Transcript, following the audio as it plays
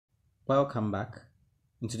Welcome back.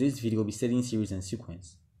 In today's video, we'll be studying series and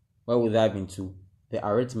sequence, where we'll dive into the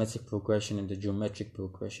arithmetic progression and the geometric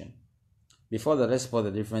progression. Before that, let's spot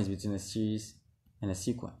the difference between a series and a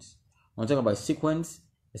sequence. When we talk about sequence,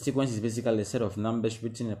 a sequence is basically a set of numbers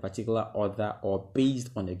written in a particular order or based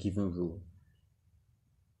on a given rule.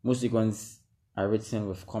 Most sequences are written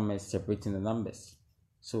with commas separating the numbers.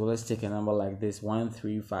 So let's take a number like this: 1,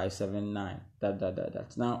 3, 5, 7, 9.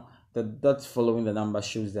 Now, the dot following the number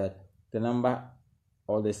shows that the number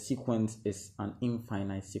or the sequence is an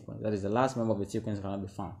infinite sequence. That is, the last member of the sequence cannot be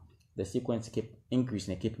found. The sequence keeps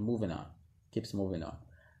increasing, keeps moving on.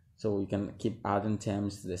 So you can keep adding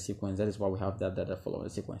terms to the sequence. That is why we have that follow the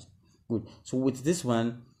sequence. Good. So with this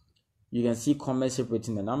one, you can see commas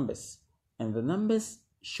separating the numbers, and the numbers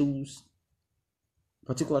shows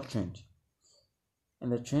particular trend.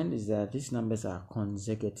 And the trend is that these numbers are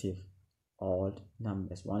consecutive odd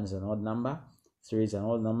numbers. 1 is an odd number, 3 is an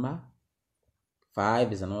odd number,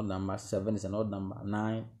 5 is an odd number, 7 is an odd number,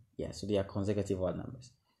 9. Yeah, so they are consecutive odd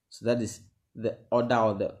numbers. So that is the order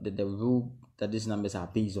or the rule that these numbers are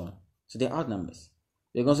based on. So they are odd numbers.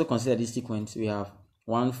 We can also consider this sequence. We have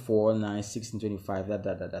 1, 4, 9, 16, 25.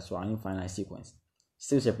 That's our infinite sequence.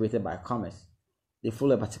 Still separated by commas. They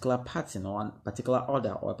follow a particular pattern or a particular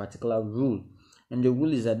order or a particular rule. And the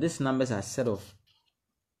rule is that these numbers are a set of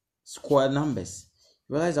square numbers.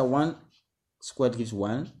 You realize that 1 squared gives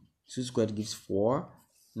 1, 2 squared gives 4,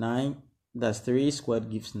 9, that's 3 squared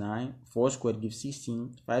gives 9, 4 squared gives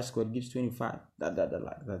 16, 5 squared gives 25, like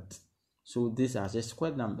that. So these are just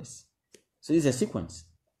squared numbers. So this is a sequence.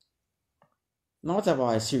 Now what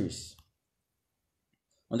about a series?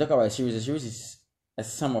 When we talk about a series is a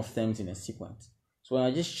sum of terms in a sequence. So when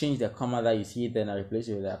I just change the comma that you see, then I replace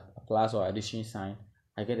it with a plus or addition sign,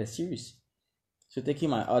 I get a series. So taking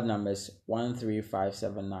my odd numbers 1, 3, 5,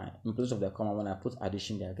 7, 9, in place of the comma, when I put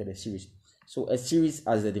addition there, I get a series. So a series,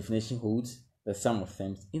 as the definition holds, the sum of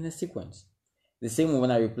terms in a sequence. The same way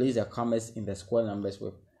when I replace the commas in the square numbers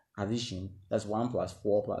with addition, that's 1 plus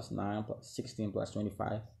 4 plus 9 plus 16 plus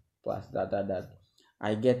 25 plus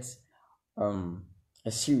I get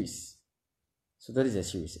a series. So that is a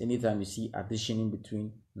series. Anytime you see addition in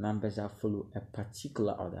between numbers that follow a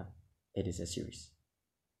particular order, it is a series.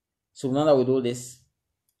 So now that we do this,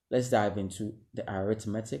 let's dive into the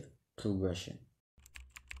arithmetic progression.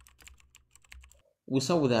 We'll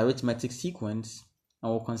start with the arithmetic sequence, and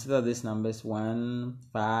we'll consider these numbers 1,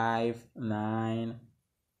 5, 9,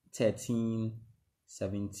 13,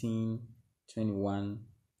 17, 21,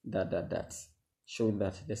 showing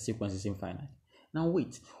that the sequence is infinite. Now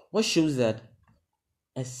wait, what shows that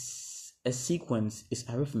a sequence is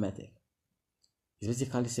arithmetic? It's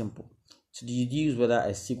basically simple. To deduce whether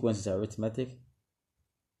a sequence is arithmetic,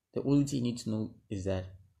 the only thing you need to know is that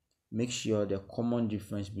make sure the common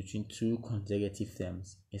difference between two consecutive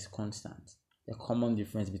terms is constant. The common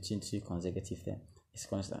difference between two consecutive terms is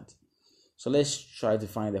constant. So let's try to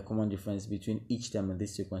find the common difference between each term in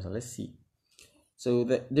this sequence. So let's see. So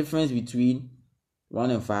the difference between 1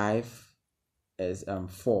 and 5 is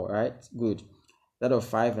 4, right? Good. That of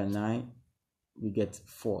 5 and 9, we get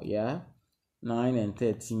 4, yeah? 9 and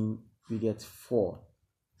 13, we get 4.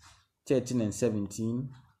 13 and 17,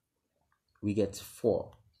 we get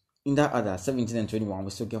 4. In that other 17 and 21,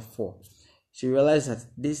 we still get 4. So you realize that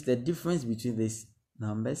the difference between these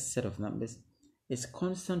numbers, set of numbers, is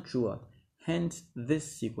constant throughout. Hence,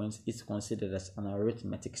 this sequence is considered as an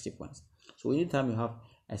arithmetic sequence. So anytime you have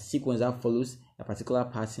a sequence that follows a particular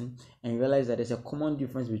pattern and you realize that there's a common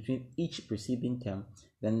difference between each preceding term,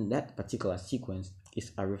 then that particular sequence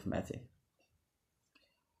is arithmetic.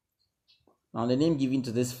 Now the name given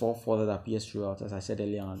to this 4 that appears throughout, as I said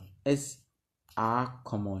earlier on, is our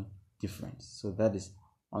common difference. So that is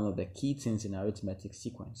one of the key things in arithmetic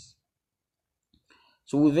sequence.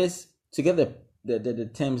 So with this, to get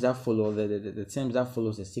the terms that follow the terms that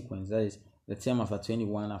follows the sequence, that is the term after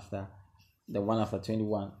 21 after the one after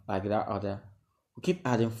 21, like that order, we keep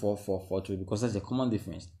adding 4 to it because that's the common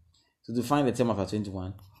difference. So to find the term after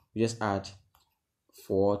 21, we just add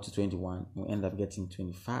 4 to 21 and we end up getting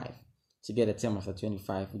 25. To get the term after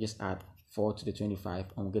 25, we just add 4 to the 25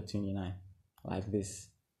 and we get 29, like this.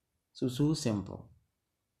 So simple.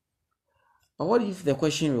 But what if the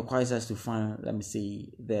question requires us to find, let me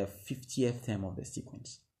say, the 50th term of the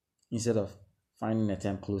sequence instead of finding a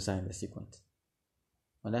term closer in the sequence?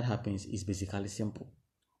 When that happens, it's basically simple.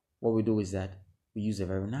 What we do is that we use a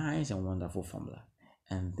very nice and wonderful formula,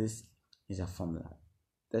 and this is a formula.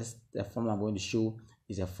 The formula I'm going to show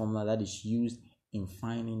is a formula that is used in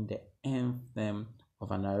finding the nth term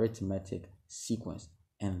of an arithmetic sequence,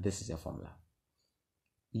 and this is a formula.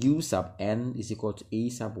 u sub n is equal to a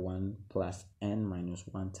sub 1 plus n minus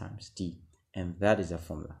 1 times d, and that is the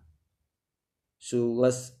formula. So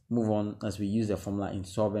let's move on as we use the formula in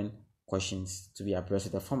solving questions to be abreast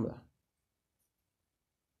of the formula.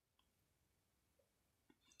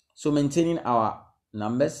 So maintaining our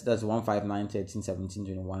numbers, that's 1, 5, 9, 13, 17,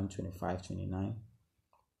 21, 25, 29.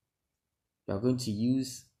 We are going to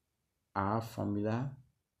use our formula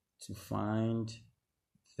to find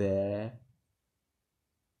the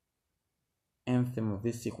nth term of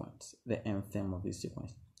this sequence,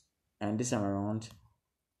 and this time around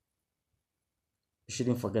we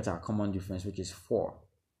shouldn't forget our common difference, which is 4.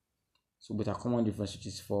 So with our common difference, which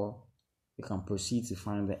is 4, we can proceed to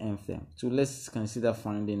find the nth term. So let's consider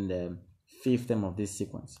finding the fifth term of this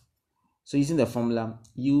sequence. So using the formula,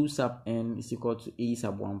 u sub n is equal to a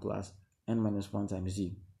sub 1 plus n minus 1 times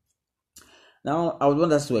d. Now I would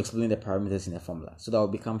want us to explain the parameters in the formula so that we'll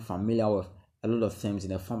become familiar with a lot of terms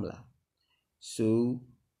in the formula. So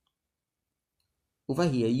over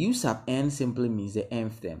here, u sub n simply means the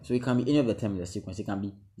nth term. So it can be any of the terms in the sequence. It can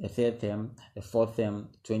be the third term, the fourth term,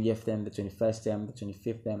 the 20th term, the 21st term, the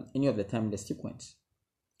 25th term, any of the terms in the sequence.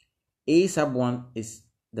 A sub 1 is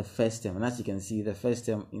the first term, and as you can see, the first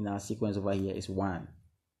term in our sequence over here is 1.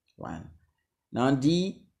 Now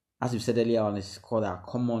d, as we said earlier on, is called our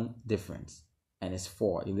common difference, and it's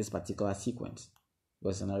 4 in this particular sequence. It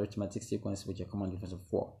was an arithmetic sequence with a common difference of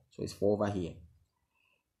 4, so it's 4 over here.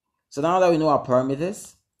 So now that we know our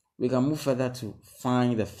parameters, we can move further to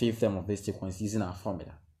find the fifth term of this sequence using our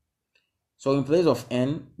formula. So in place of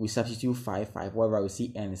n, we substitute 5, wherever we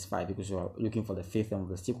see n is 5 because we are looking for the fifth term of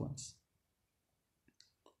the sequence.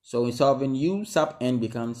 So in solving, u sub n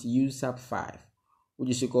becomes u sub 5, which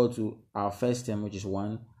is equal to our first term, which is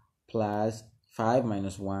 1, plus 5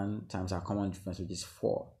 minus 1 times our common difference, which is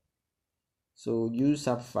 4. So u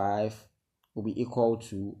sub 5 will be equal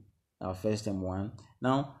to our first term 1.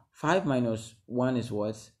 Now 5 minus 1 is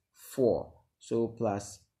what? 4. So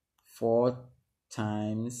plus 4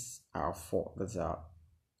 times our 4. That's our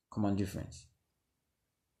common difference.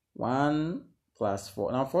 1 plus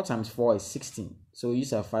 4. Now 4 times 4 is 16. So u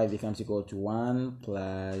sub 5 becomes equal to 1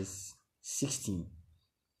 plus 16.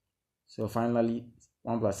 So finally,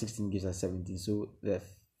 1 plus 16 gives us 17. So the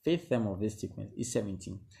fifth term of this sequence is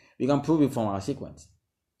 17. We can prove it from our sequence.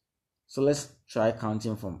 So let's try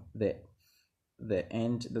counting from the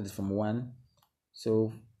end, that is from 1.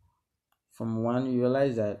 So from 1, you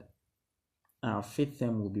realize that our fifth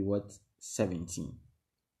term will be what? 17.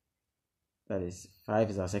 That is, 5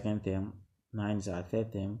 is our second term, 9 is our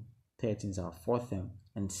third term, 13 is our fourth term,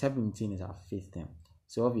 and 17 is our fifth term.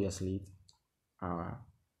 So obviously our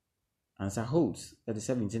answer holds, that is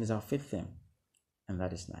 17 is our fifth term, and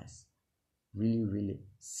that is nice. Really, really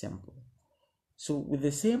simple. So with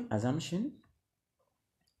the same assumption,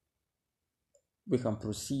 we can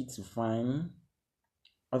proceed to find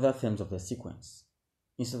other terms of the sequence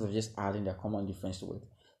instead of just adding the common difference to it.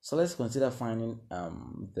 So let's consider finding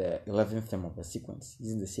the 11th term of the sequence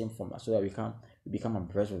using the same formula so that we become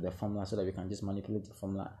abreast with the formula so that we can just manipulate the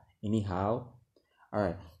formula anyhow.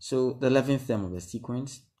 Alright, so the 11th term of the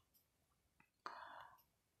sequence,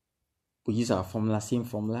 we use our formula, same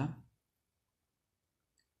formula.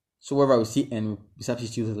 So wherever we see n, we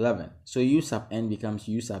substitute 11. So u sub n becomes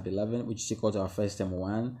u sub 11, which is equal to our first term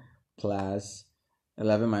 1 plus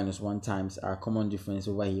 11 minus 1 times our common difference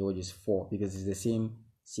over here, which is 4, because it's the same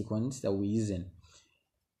sequence that we're using.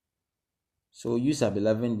 So u sub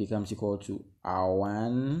 11 becomes equal to our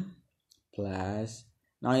 1 plus,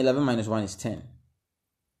 now 11 minus 1 is 10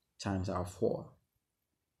 times our 4.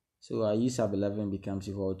 So our u sub 11 becomes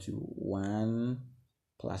equal to 1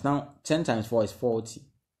 plus, now 10 times 4 is 40.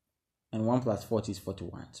 And 1 plus 40 is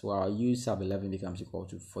 41. So our u sub 11 becomes equal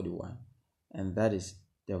to 41. And that is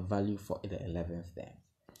the value for the 11th term.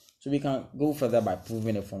 So we can go further by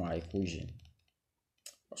proving it from our equation.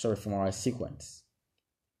 From our sequence.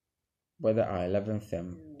 Whether our 11th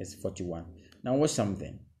term is 41. Now watch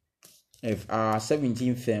something. If our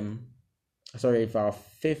 17th term, if our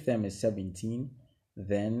 5th term is 17,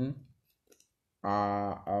 then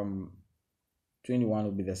our 21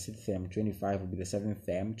 will be the 6th term, 25 will be the 7th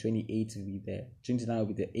term, 28 will be the 29 will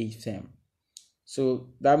be the 8th term. So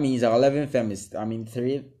that means our 11th term is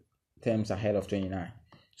 3 terms ahead of 29.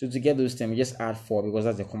 So to get those terms, we just add 4 because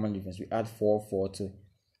that's the common difference. We add 4 to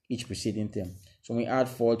each preceding term. So when we add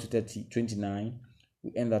 4 to 29,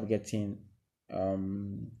 we end up getting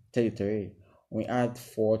 33. When we add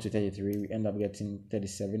 4 to 33, we end up getting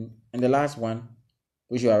 37. And the last one,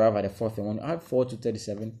 which will arrive at the fourth term, when we add 4 to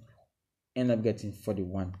 37, end up getting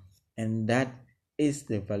 41, and that is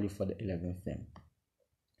the value for the 11th term.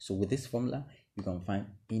 So with this formula, you can find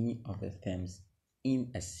any of the terms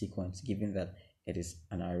in a sequence, given that it is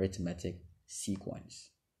an arithmetic sequence.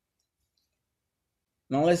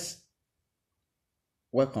 Now let's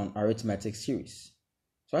work on arithmetic series.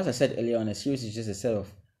 So as I said earlier on, a series is just a set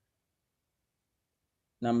of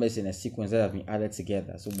numbers in a sequence that have been added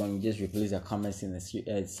together. So when we just replace the comments in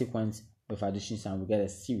a sequence with addition sign, we get a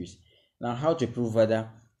series. Now, how to prove whether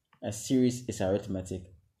a series is arithmetic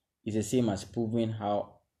is the same as proving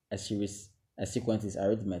how a sequence is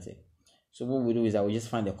arithmetic. So what we do is that we just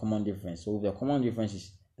find the common difference. So if the common difference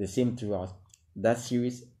is the same throughout, that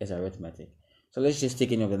series is arithmetic. So let's just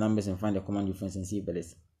take any of the numbers and find the common difference and see if it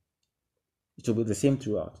is. It will be the same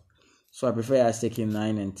throughout. So I prefer us taking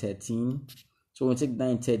 9 and 13. So when we take 9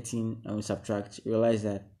 and 13 and we subtract, realize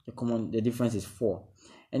that the difference is 4.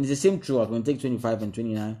 And it's the same throughout. When we take 25 and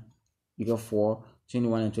 29, you get 4.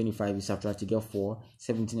 21 and 25, you subtract, you get 4.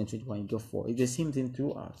 17 and 21, you get 4. It's the same thing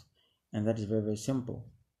throughout. And that is very, very simple.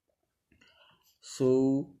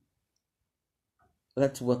 So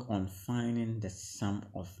let's work on finding the sum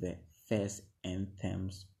of the first n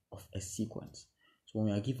terms of a sequence. So when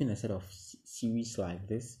we are given a set of series like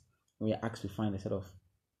this, we are asked to find the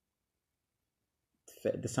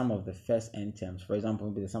sum of the first n terms. For example,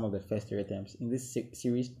 maybe the sum of the first 3 terms. In this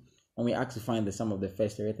series, when we ask to find the sum of the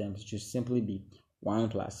first 3 terms, it should simply be 1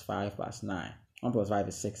 plus 5 plus 9. 1 plus 5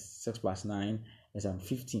 is 6. 6 plus 9 is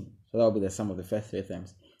 15. So that will be the sum of the first 3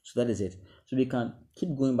 terms. So that is it. So we can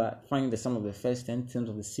keep going by finding the sum of the first 10 terms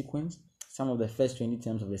of the sequence, sum of the first 20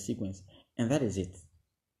 terms of the sequence, and that is it.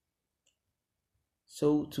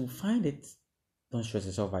 So to find it, don't stress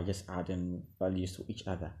yourself by just adding values to each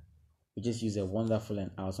other. We just use a wonderful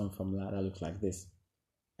and awesome formula that looks like this.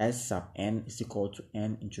 S sub n is equal to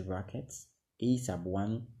n into brackets a sub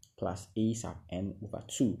 1 plus a sub n over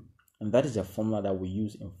 2. And that is the formula that we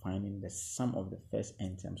use in finding the sum of the first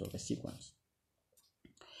n terms of the sequence.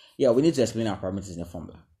 Yeah, we need to explain our parameters in the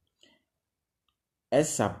formula.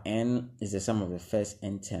 S sub n is the sum of the first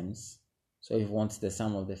n terms. So if you want the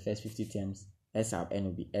sum of the first 50 terms, S sub n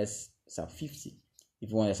will be S sub 50. If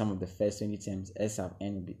you want the sum of the first 20 terms, S sub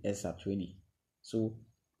n will be S sub 20. So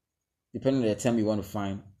depending on the term you want to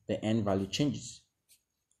find, the n value changes.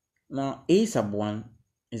 Now, a sub 1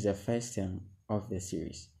 is the first term of the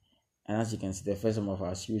series. And as you can see, the first term of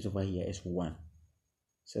our series over here is 1.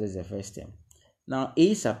 So this is the first term. Now,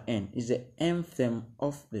 a sub n is the nth term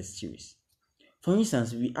of the series. For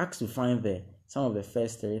instance, we asked to find the sum of the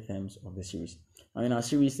first 3 terms of the series. Now, in our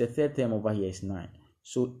series, the third term over here is 9.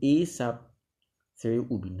 So a sub 3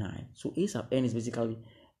 will be 9. So a sub n is basically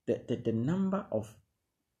the number of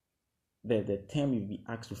the term you'll be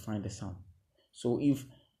asked to find the sum. So if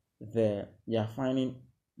you are finding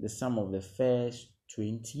the sum of the first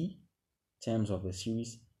 20 terms of the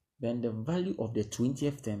series, then the value of the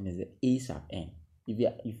 20th term is the a sub n.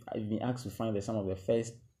 If I've been asked to find the sum of the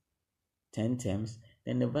first 10 terms,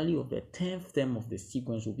 then the value of the 10th term of the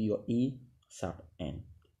sequence will be your a sub n.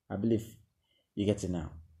 I believe you get it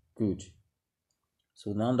now. Good.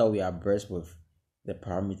 So now that we are abreast with the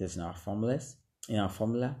parameters in our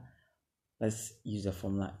formula, let's use the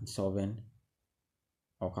formula in solving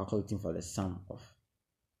or calculating for the sum of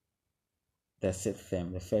the sixth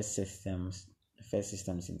term, the first 6 terms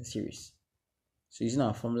in the series. So using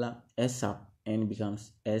our formula, S sub n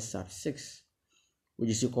becomes S sub 6, which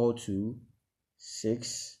is equal to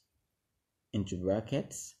 6 into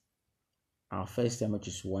brackets, our first term, which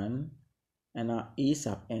is 1, and our a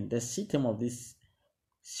sub n, the c term of this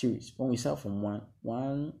series. When we start from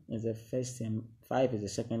 1 is the first term, 5 is the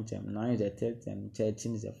second term, 9 is the third term,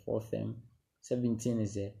 13 is the fourth term, 17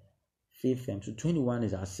 is the fifth term, so 21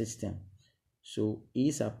 is our sixth term. So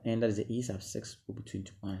a sub n, that is the a sub 6, will be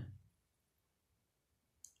 21.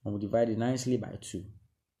 And we'll divide it nicely by 2.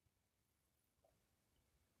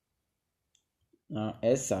 Now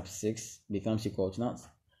S sub 6 becomes equal to, now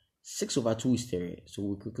 6 over 2 is 3, so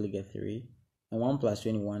we quickly get 3. And 1 plus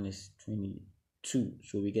 21 is 22,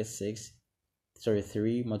 so we get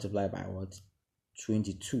 3 multiplied by what?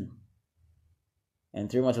 22. And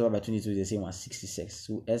 3 multiplied by 22 is the same as 66.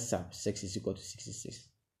 So S sub 6 is equal to 66.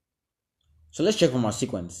 So let's check from our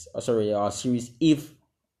sequence, our series, if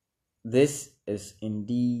this is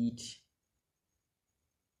indeed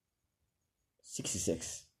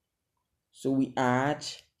 66. So we add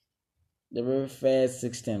the very first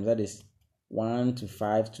 6 terms, that is 1 to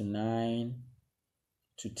 5 to 9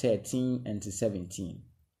 to 13 and to 17.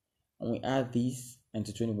 And we add these and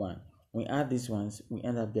to 21. When we add these ones, we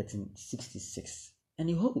end up getting 66. And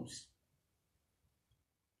it holds.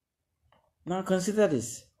 Now consider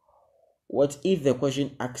this. What if the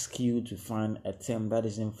question asks you to find a term that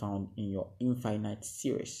isn't found in your infinite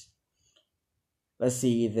series? let's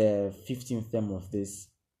say the 15th term of this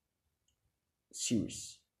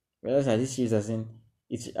series. Whereas this series doesn't,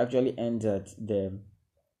 it actually ends at the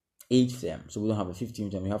 8th term, so we don't have a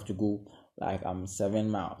 15th term. We have to go like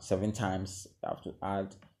 7 times. We have to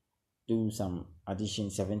do some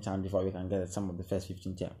addition 7 times before we can get some of the first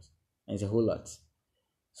 15 terms, and it's a whole lot.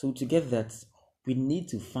 So to get that, we need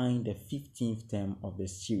to find the 15th term of the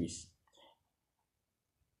series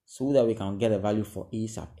so that we can get a value for a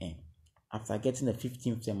sub n. After getting the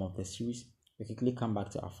 15th term of the series, we quickly come back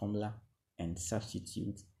to our formula and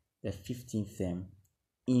substitute the 15th term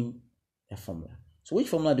in the formula. So which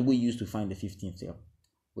formula do we use to find the 15th term?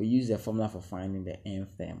 We use the formula for finding the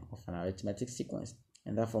nth term of an arithmetic sequence,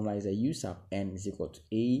 and that formula is a u sub n is equal to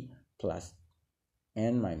a plus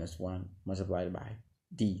n minus 1 multiplied by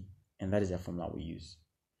d, and that is the formula we use.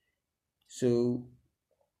 So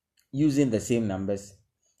using the same numbers,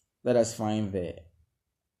 let us find the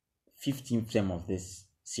 15th term of this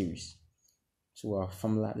series. So our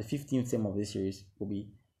formula, the 15th term of this series will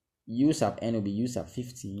be u sub n will be u sub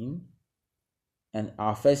 15, and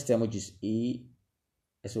our first term, which is a,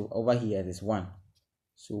 so over here it is 1,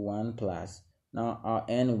 so 1 plus, now our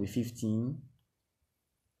n will be 15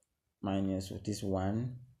 minus with this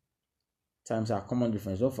 1 times our common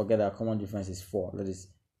difference. Don't forget our common difference is 4. That is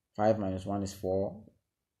 5 minus 1 is 4,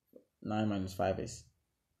 9 minus 5 is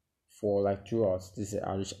 4, like throughout. This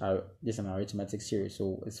is an arithmetic series,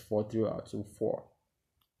 so it's 4 throughout, so 4.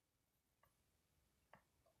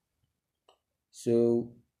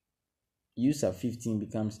 So u sub 15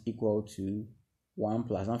 becomes equal to 1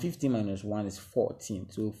 plus, now 15 minus 1 is 14,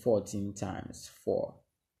 so 14 times 4.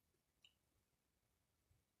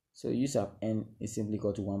 So u sub n is simply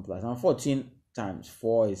equal to 1 plus, now 14 times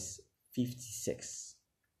 4 is 56.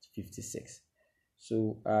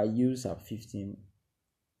 So u sub 15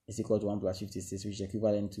 is equal to 1 plus 56, which is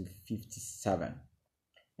equivalent to 57,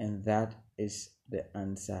 and that is the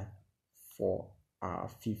answer for our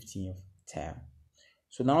 15th term.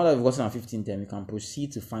 So now that we've gotten our 15th term, we can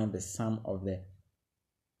proceed to find the sum of the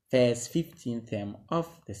first 15th term of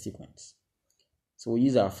the sequence. So we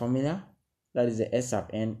use our formula, that is the s sub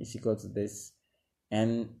n is equal to this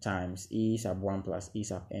n times a sub 1 plus a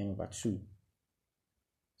sub n over 2.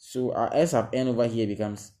 So our s sub n over here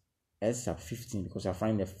becomes s sub 15 because I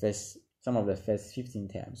find the first sum of the first 15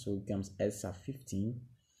 terms, so it becomes s sub 15,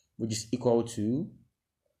 which is equal to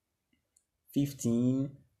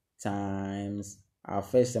 15 times our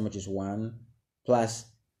first term, which is 1, plus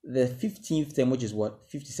the 15th term, which is what,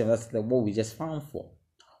 57, that's the what we just found for,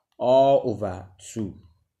 all over 2.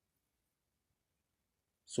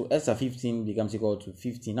 So s sub 15 becomes equal to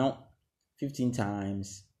 15. Now 15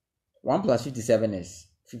 times 1 plus 57 is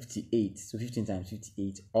 58, so 15 times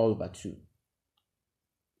 58 all over 2.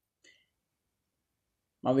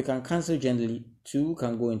 Now we can cancel generally. 2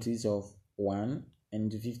 can go into this of 1 and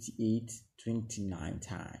into 58 29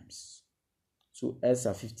 times. So s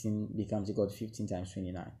sub 15 becomes equal to 15 times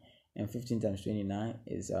 29, and 15 times 29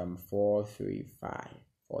 is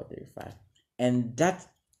 435, and that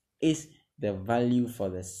is the value for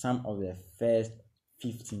the sum of the first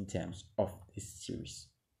 15 terms of this series.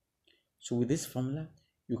 So with this formula,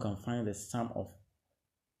 you can find the sum of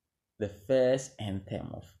the first nth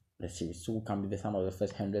term of the series. So it can be the sum of the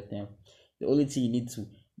first 100th term. The only thing you need to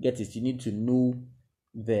get is you need to know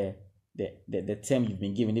the term you've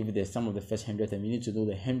been given. If the sum of the first 100th term, you need to know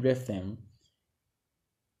the 100th term,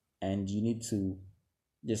 and you need to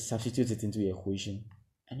just substitute it into the equation,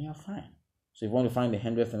 and you're fine. So if you want to find the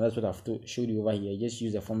 100th term, that's what I've showed you over here. Just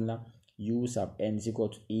use the formula u sub n is equal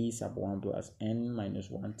to a sub 1 plus n minus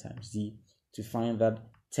 1 times d to find that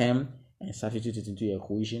term and substitute it into your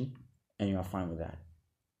equation, and you are fine with that.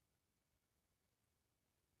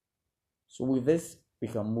 So with this, we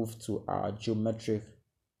can move to our geometric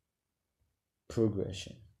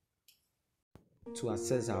progression. To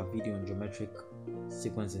access our video on geometric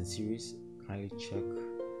sequence and series, kindly check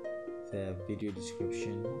the video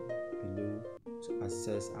description below to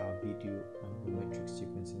access our video on geometric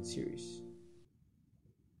sequence and series.